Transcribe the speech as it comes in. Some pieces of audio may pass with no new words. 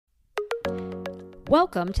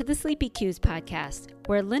Welcome to the Sleepy Cues podcast,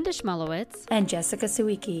 where Linda Schmulowitz and Jessica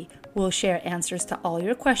Sawicki will share answers to all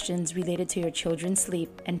your questions related to your children's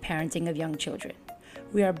sleep and parenting of young children.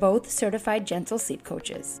 We are both certified gentle sleep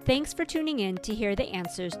coaches. Thanks for tuning in to hear the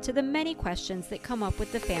answers to the many questions that come up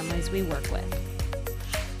with the families we work with.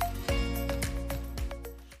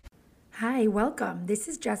 Hi, welcome. This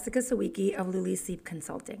is Jessica Sawicki of Luli Sleep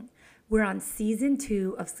Consulting. We're on season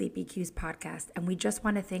 2 of Sleepy Cues podcast, and we just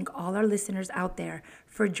want to thank all our listeners out there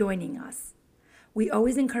for joining us. We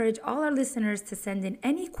always encourage all our listeners to send in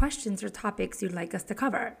any questions or topics you'd like us to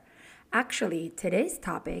cover. Actually, today's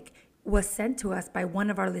topic was sent to us by one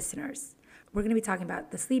of our listeners. We're going to be talking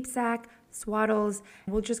about the sleep sack, swaddles.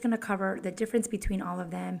 We're just going to cover the difference between all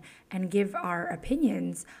of them and give our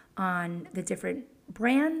opinions on the different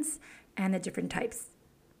brands and the different types.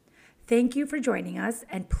 Thank you for joining us,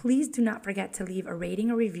 and please do not forget to leave a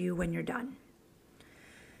rating or review when you're done.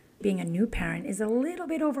 Being a new parent is a little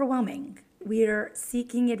bit overwhelming. We are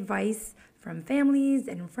seeking advice from families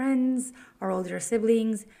and friends, our older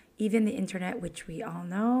siblings, even the internet, which we all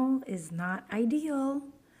know is not ideal.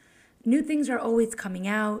 New things are always coming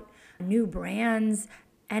out, new brands,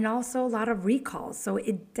 and also a lot of recalls. So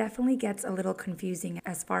it definitely gets a little confusing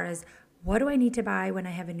as far as what do I need to buy when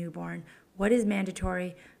I have a newborn? What is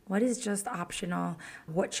mandatory? What is just optional?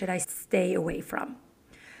 What should I stay away from?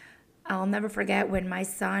 I'll never forget when my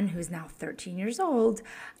son, who's now 13 years old,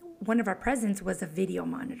 one of our presents was a video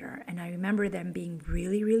monitor. And I remember them being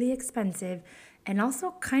really, really expensive and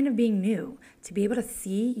also kind of being new. To be able to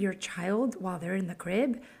see your child while they're in the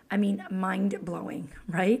crib, I mean, mind-blowing,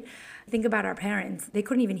 right? Think about our parents. They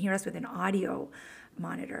couldn't even hear us with an audio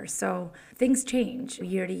monitor. So things change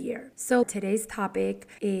year to year. So today's topic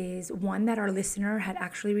is one that our listener had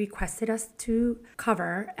actually requested us to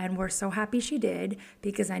cover, and we're so happy she did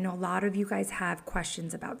because I know a lot of you guys have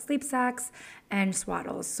questions about sleep sacks and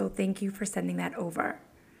swaddles. So thank you for sending that over.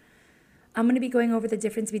 I'm going to be going over the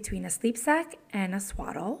difference between a sleep sack and a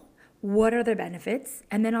swaddle. What are their benefits?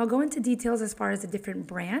 And then I'll go into details as far as the different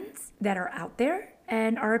brands that are out there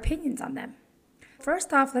and our opinions on them.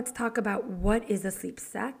 First off, let's talk about what is a sleep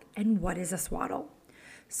sack and what is a swaddle.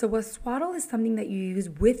 So a swaddle is something that you use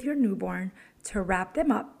with your newborn to wrap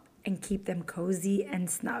them up and keep them cozy and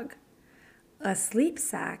snug. A sleep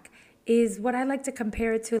sack is what I like to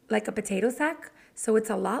compare it to like a potato sack. So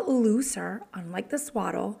it's a lot looser, unlike the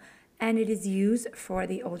swaddle, and it is used for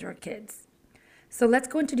the older kids. So let's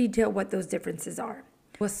go into detail what those differences are.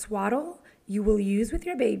 A swaddle you will use with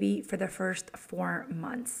your baby for the first 4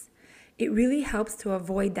 months. It really helps to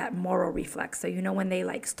avoid that Moro reflex. So when they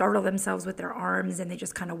like startle themselves with their arms and they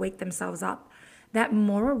just kind of wake themselves up. That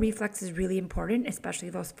Moro reflex is really important,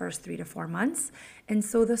 especially those first 3 to 4 months. And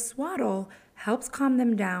so the swaddle helps calm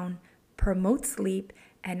them down, promotes sleep,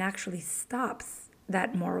 and actually stops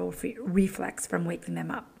that Moro reflex from waking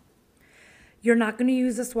them up. You're not going to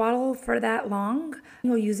use a swaddle for that long.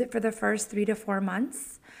 You'll use it for the first 3 to 4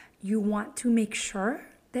 months. You want to make sure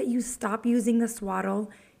that you stop using the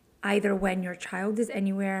swaddle either when your child is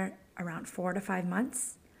anywhere around 4 to 5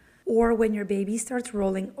 months or when your baby starts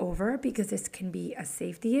rolling over, because this can be a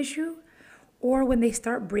safety issue, or when they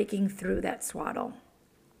start breaking through that swaddle.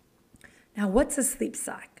 Now, what's a sleep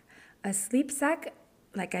sack? A sleep sack,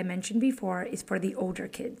 like I mentioned before, is for the older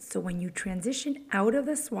kids. So when you transition out of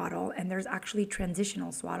the swaddle, and there's actually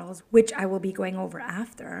transitional swaddles, which I will be going over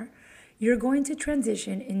after, you're going to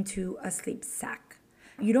transition into a sleep sack.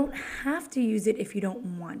 You don't have to use it if you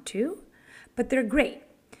don't want to, but they're great.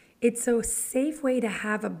 It's a safe way to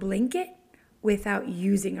have a blanket without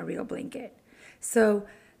using a real blanket. So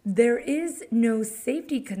there is no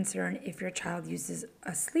safety concern if your child uses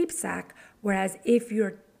a sleep sack, whereas if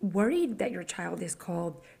you're worried that your child is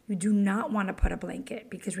cold, you do not want to put a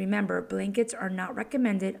blanket, because remember, blankets are not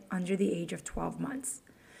recommended under the age of 12 months.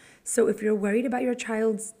 So if you're worried about your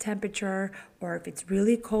child's temperature, or if it's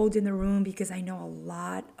really cold in the room, because I know a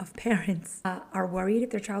lot of parents are worried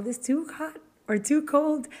if their child is too hot or too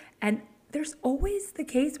cold. And there's always the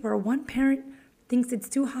case where one parent thinks it's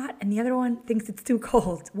too hot and the other one thinks it's too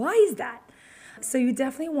cold. Why is that? So you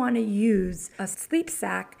definitely want to use a sleep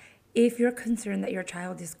sack if you're concerned that your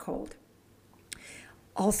child is cold.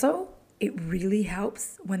 Also, it really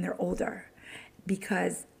helps when they're older,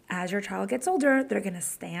 because as your child gets older, they're going to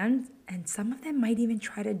stand, and some of them might even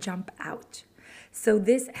try to jump out. So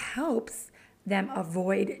this helps them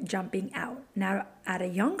avoid jumping out. Now, at a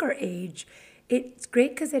younger age, it's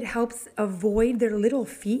great because it helps avoid their little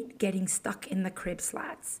feet getting stuck in the crib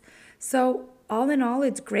slats. So all in all,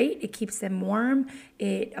 it's great. It keeps them warm.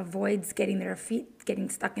 It avoids getting their feet getting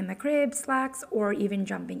stuck in the crib, slacks, or even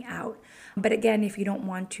jumping out. But again, if you don't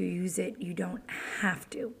want to use it, you don't have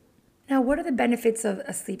to. Now, what are the benefits of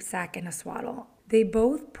a sleep sack and a swaddle? They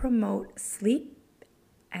both promote sleep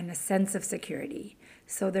and a sense of security.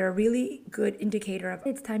 So they're a really good indicator of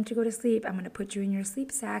it's time to go to sleep. I'm going to put you in your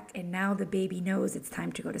sleep sack, and now the baby knows it's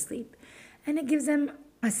time to go to sleep. And it gives them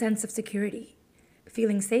a sense of security,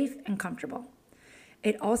 feeling safe and comfortable.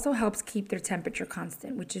 It also helps keep their temperature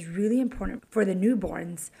constant, which is really important for the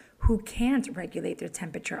newborns who can't regulate their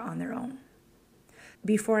temperature on their own.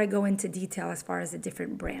 Before I go into detail as far as the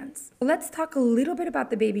different brands, let's talk a little bit about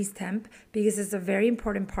the baby's temp, because it's a very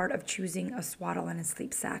important part of choosing a swaddle and a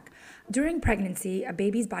sleep sack. During pregnancy, a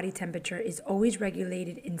baby's body temperature is always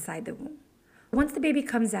regulated inside the womb. Once the baby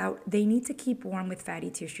comes out, they need to keep warm with fatty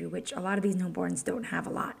tissue, which a lot of these newborns don't have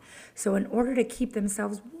a lot. So in order to keep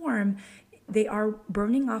themselves warm, they are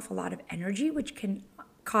burning off a lot of energy, which can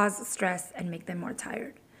cause stress and make them more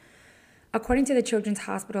tired. According to the Children's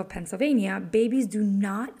Hospital of Pennsylvania, babies do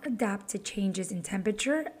not adapt to changes in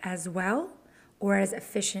temperature as well or as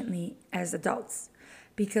efficiently as adults.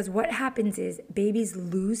 Because what happens is babies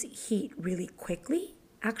lose heat really quickly,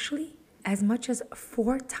 actually, as much as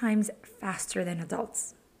 4 times faster than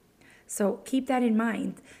adults. So keep that in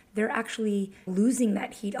mind. They're actually losing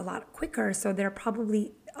that heat a lot quicker, so they're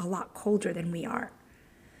probably a lot colder than we are.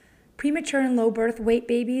 Premature and low birth weight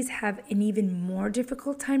babies have an even more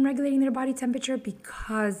difficult time regulating their body temperature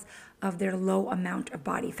because of their low amount of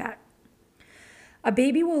body fat. A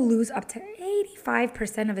baby will lose up to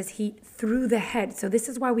 85% of his heat through the head. So this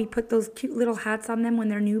is why we put those cute little hats on them when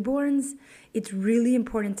they're newborns. It's really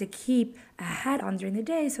important to keep a hat on during the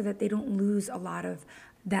day so that they don't lose a lot of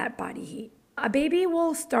that body heat. A baby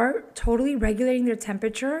will start totally regulating their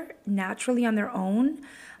temperature naturally on their own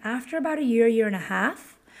after about a year and a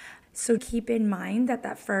half. So keep in mind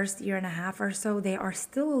that first year and a half or so, they are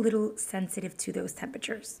still a little sensitive to those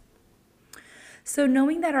temperatures. So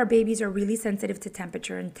knowing that our babies are really sensitive to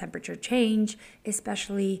temperature and temperature change,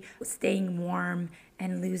 especially staying warm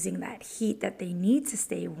and losing that heat that they need to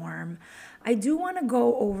stay warm, I do want to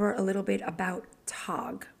go over a little bit about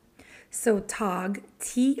TOG. So TOG,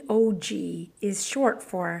 T-O-G, is short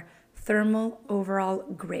for Thermal Overall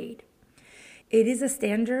Grade. It is a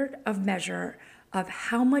standard of measure of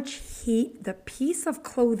how much heat the piece of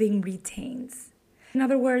clothing retains. In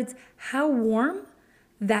other words, how warm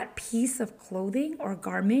that piece of clothing or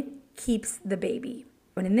garment keeps the baby.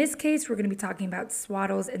 But in this case, we're going to be talking about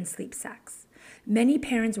swaddles and sleep sacks. Many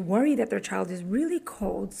parents worry that their child is really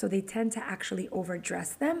cold, so they tend to actually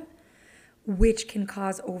overdress them, which can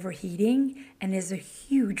cause overheating and is a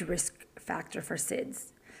huge risk factor for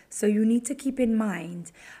SIDS. So you need to keep in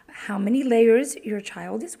mind how many layers your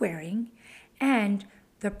child is wearing and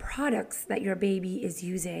the products that your baby is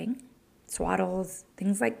using, swaddles,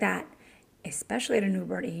 things like that, especially at a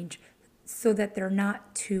newborn age, so that they're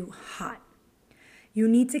not too hot. You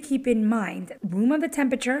need to keep in mind room of the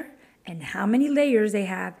temperature and how many layers they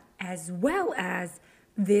have, as well as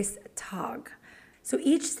this TOG. So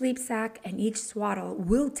each sleep sack and each swaddle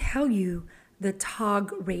will tell you the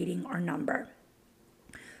TOG rating or number.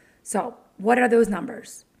 So what are those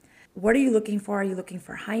numbers? What are you looking for? Are you looking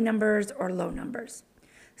for high numbers or low numbers?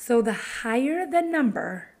 So the higher the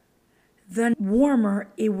number, the warmer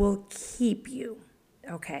it will keep you,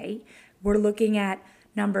 okay? We're looking at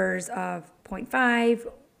numbers of 0.5,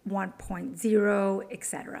 1.0,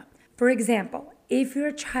 etc. For example, if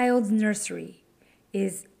your child's nursery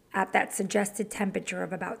is at that suggested temperature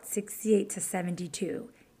of about 68 to 72,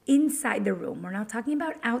 inside the room, we're not talking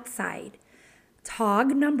about outside,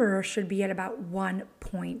 TOG number should be at about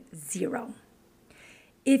 1.0.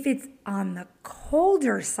 If it's on the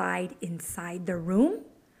colder side inside the room,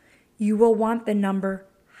 you will want the number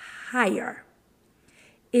higher.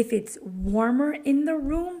 If it's warmer in the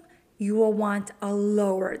room, you will want a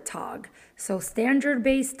lower TOG. So standard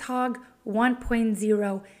base TOG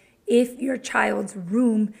 1.0 if your child's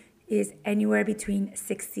room is anywhere between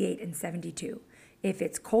 68 and 72. If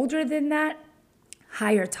it's colder than that,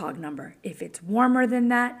 higher TOG number. If it's warmer than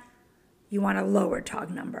that, you want a lower TOG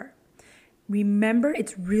number. Remember,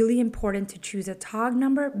 it's really important to choose a TOG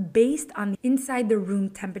number based on the inside the room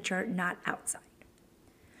temperature, not outside.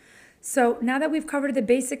 So now that we've covered the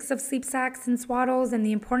basics of sleep sacks and swaddles and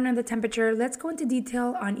the importance of the temperature, let's go into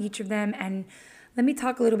detail on each of them, and let me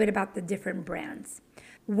talk a little bit about the different brands.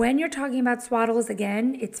 When you're talking about swaddles,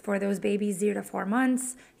 again, it's for those babies 0 to 4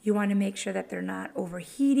 months. You want to make sure that they're not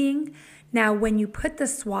overheating. Now, when you put the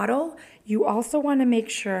swaddle, you also want to make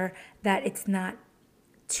sure that it's not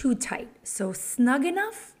too tight. So snug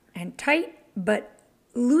enough and tight but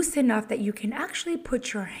loose enough that you can actually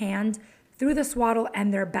put your hand through the swaddle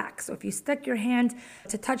and their back. So if you stick your hand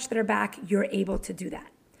to touch their back, you're able to do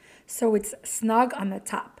that. So it's snug on the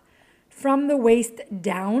top. From the waist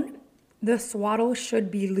down, the swaddle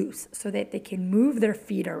should be loose so that they can move their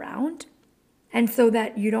feet around and so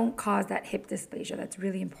that you don't cause that hip dysplasia. That's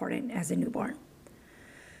really important as a newborn.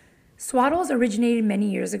 Swaddles originated many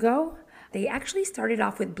years ago. They actually started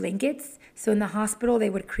off with blankets. So in the hospital, they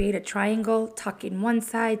would create a triangle, tuck in one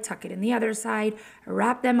side, tuck it in the other side,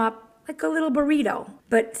 wrap them up like a little burrito.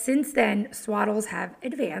 But since then, swaddles have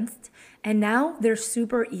advanced, and now they're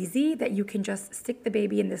super easy that you can just stick the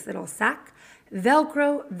baby in this little sack,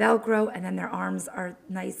 Velcro, and then their arms are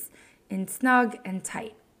nice and snug and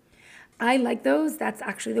tight. I like those. That's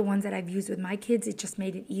actually the ones that I've used with my kids. It just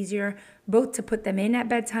made it easier both to put them in at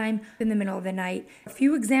bedtime, in the middle of the night. A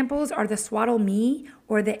few examples are the Swaddle Me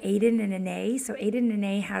or the Aiden and Anae. So Aiden and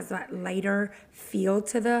Anae has that lighter feel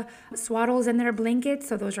to the swaddles and their blankets.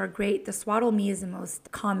 So those are great. The Swaddle Me is the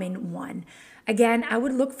most common one. Again, I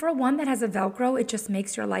would look for one that has a Velcro. It just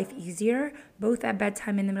makes your life easier, both at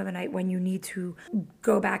bedtime and in the middle of the night when you need to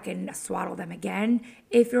go back and swaddle them again.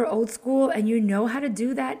 If you're old school and you know how to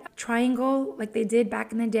do that triangle like they did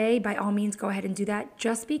back in the day, by all means, go ahead and do that.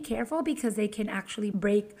 Just be careful because they can actually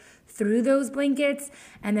break through those blankets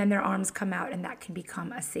and then their arms come out and that can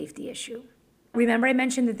become a safety issue. Remember I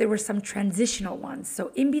mentioned that there were some transitional ones.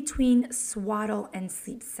 So in between swaddle and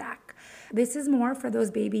sleep sack. This is more for those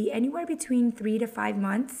baby anywhere between 3 to 5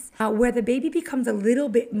 months, where the baby becomes a little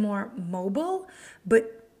bit more mobile,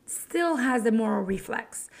 but still has the moral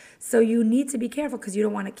reflex. So you need to be careful because you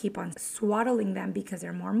don't want to keep on swaddling them because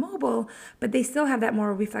they're more mobile, but they still have that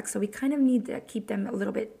moral reflex. So we kind of need to keep them a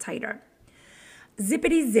little bit tighter.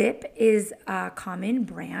 Zippity Zip is a common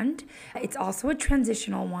brand. It's also a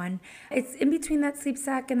transitional one. It's in between that sleep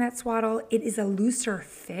sack and that swaddle. It is a looser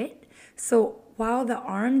fit. So while the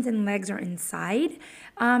arms and legs are inside,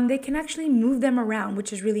 they can actually move them around,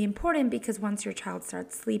 which is really important because once your child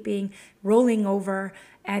starts sleeping, rolling over,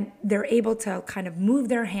 and they're able to kind of move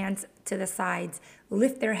their hands to the sides,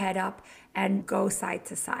 lift their head up, and go side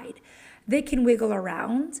to side. They can wiggle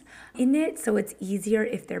around in it, so it's easier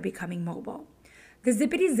if they're becoming mobile. The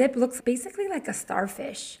Zippity Zip looks basically like a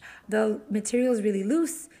starfish. The material is really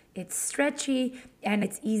loose, it's stretchy, and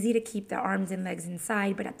it's easy to keep the arms and legs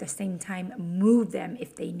inside, but at the same time, move them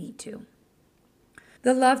if they need to.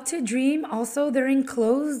 The Love to Dream, also, they're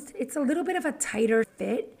enclosed. It's a little bit of a tighter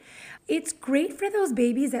fit. It's great for those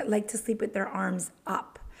babies that like to sleep with their arms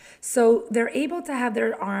up. So they're able to have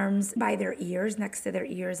their arms by their ears, next to their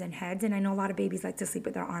ears and heads. And I know a lot of babies like to sleep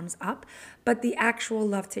with their arms up, but the actual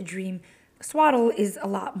Love to Dream swaddle is a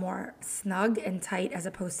lot more snug and tight as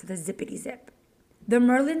opposed to the Zippity Zip. The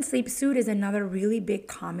Merlin sleep suit is another really big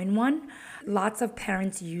common one. Lots of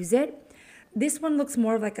parents use it. This one looks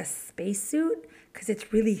more like a spacesuit because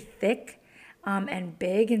it's really thick and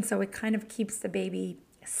big, and so it kind of keeps the baby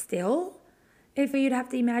still. If you'd have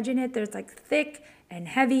to imagine it, there's like thick and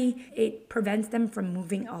heavy. It prevents them from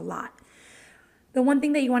moving a lot. The one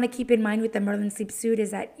thing that you want to keep in mind with the Merlin sleep suit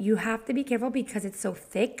is that you have to be careful because it's so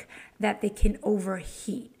thick that they can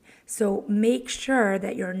overheat. So make sure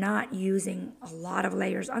that you're not using a lot of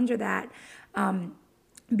layers under that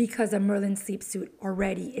because a Merlin sleep suit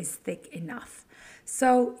already is thick enough.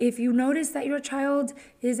 So if you notice that your child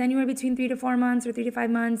is anywhere between 3 to 4 months or 3 to 5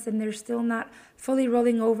 months and they're still not fully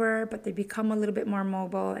rolling over, but they become a little bit more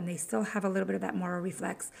mobile and they still have a little bit of that moral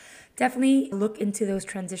reflex, definitely look into those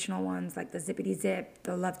transitional ones like the Zippity Zip,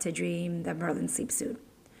 the Love to Dream, the Merlin sleep suit.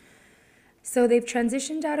 So they've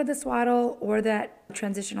transitioned out of the swaddle or that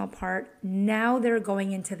transitional part. Now they're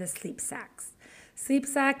going into the sleep sacks. Sleep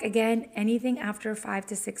sack, again, anything after 5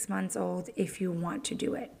 to 6 months old if you want to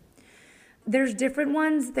do it. There's different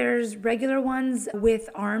ones. There's regular ones with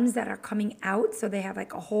arms that are coming out. So they have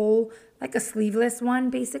like a hole, like a sleeveless one,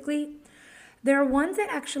 basically. There are ones that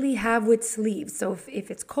actually have with sleeves. So if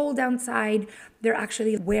it's cold outside, they're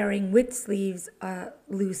actually wearing with sleeves a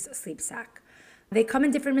loose sleep sack. They come in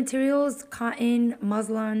different materials, cotton,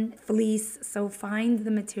 muslin, fleece. So find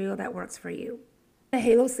the material that works for you. The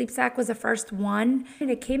Halo sleep sack was the first one, and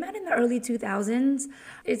it came out in the early 2000s.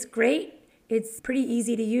 It's great. It's pretty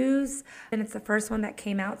easy to use, and it's the first one that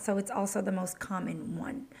came out, so it's also the most common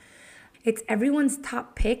one. It's everyone's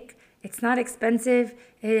top pick. It's not expensive.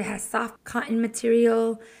 It has soft cotton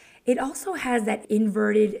material. It also has that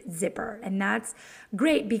inverted zipper, and that's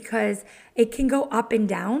great because it can go up and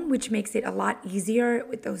down, which makes it a lot easier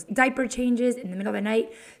with those diaper changes in the middle of the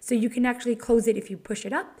night. So you can actually close it if you push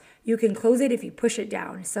it up. You can close it if you push it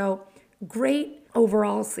down. So great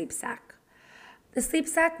overall sleep sack. The sleep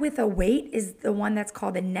sack with a weight is the one that's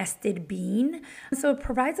called a nested bean. So it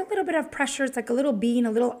provides a little bit of pressure. It's like a little bean,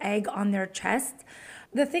 a little egg on their chest.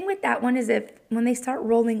 The thing with that one is when they start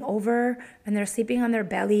rolling over and they're sleeping on their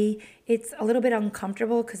belly, it's a little bit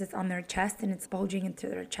uncomfortable because it's on their chest and it's bulging into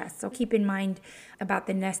their chest. So keep in mind about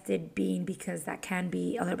the nested bean because that can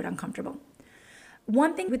be a little bit uncomfortable.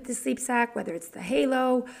 One thing with the sleep sack, whether it's the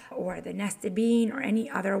Halo or the nested bean or any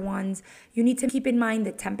other ones, you need to keep in mind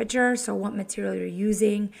the temperature. So what material you're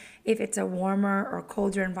using. If it's a warmer or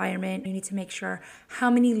colder environment, you need to make sure how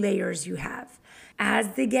many layers you have. As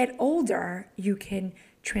they get older, you can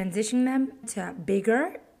transition them to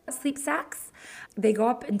bigger sleep sacks. They go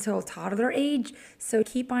up until toddler age, so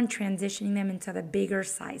keep on transitioning them into the bigger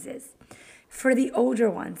sizes. For the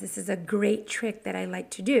older ones, this is a great trick that I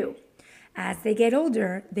like to do. As they get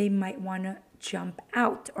older, they might want to jump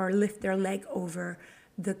out or lift their leg over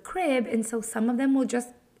the crib, and so some of them will just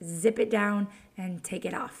zip it down and take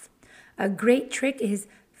it off. A great trick is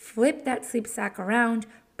flip that sleep sack around,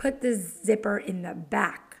 put the zipper in the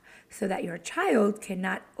back so that your child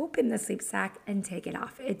cannot open the sleep sack and take it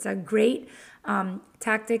off. It's a great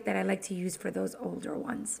tactic that I like to use for those older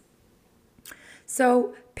ones.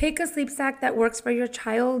 So pick a sleep sack that works for your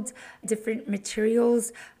child, different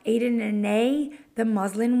materials. Aiden and Nay, the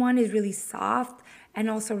muslin one is really soft and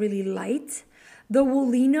also really light. The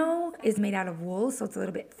Woolino is made out of wool, so it's a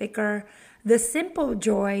little bit thicker. The Simple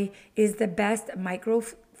Joy is the best micro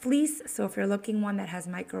fleece. So if you're looking one that has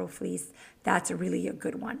micro fleece, that's really a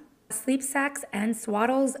good one. Sleep sacks and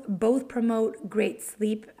swaddles both promote great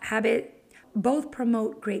sleep habit. Both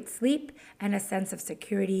promote great sleep and a sense of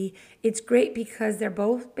security. It's great because they're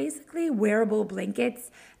both basically wearable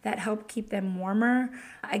blankets that help keep them warmer.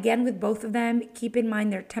 Again, with both of them, keep in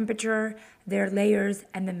mind their temperature, their layers,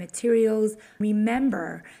 and the materials.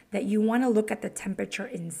 Remember that you want to look at the temperature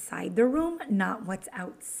inside the room, not what's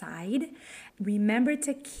outside. Remember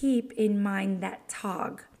to keep in mind that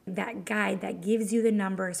TOG, that guide that gives you the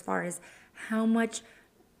number as far as how much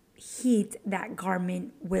heat that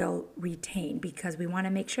garment will retain, because we want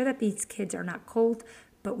to make sure that these kids are not cold,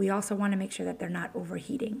 but we also want to make sure that they're not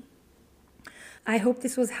overheating. I hope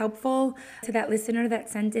this was helpful to that listener that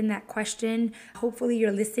sent in that question. Hopefully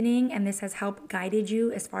you're listening and this has helped guided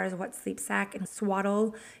you as far as what sleep sack and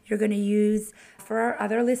swaddle you're going to use. For our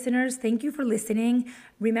other listeners, thank you for listening.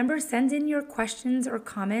 Remember, send in your questions or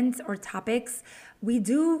comments or topics. We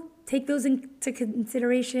do take those into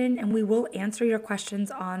consideration and we will answer your questions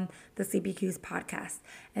on the Sleepy Cues podcast.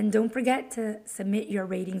 And don't forget to submit your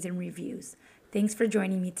ratings and reviews. Thanks for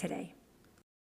joining me today.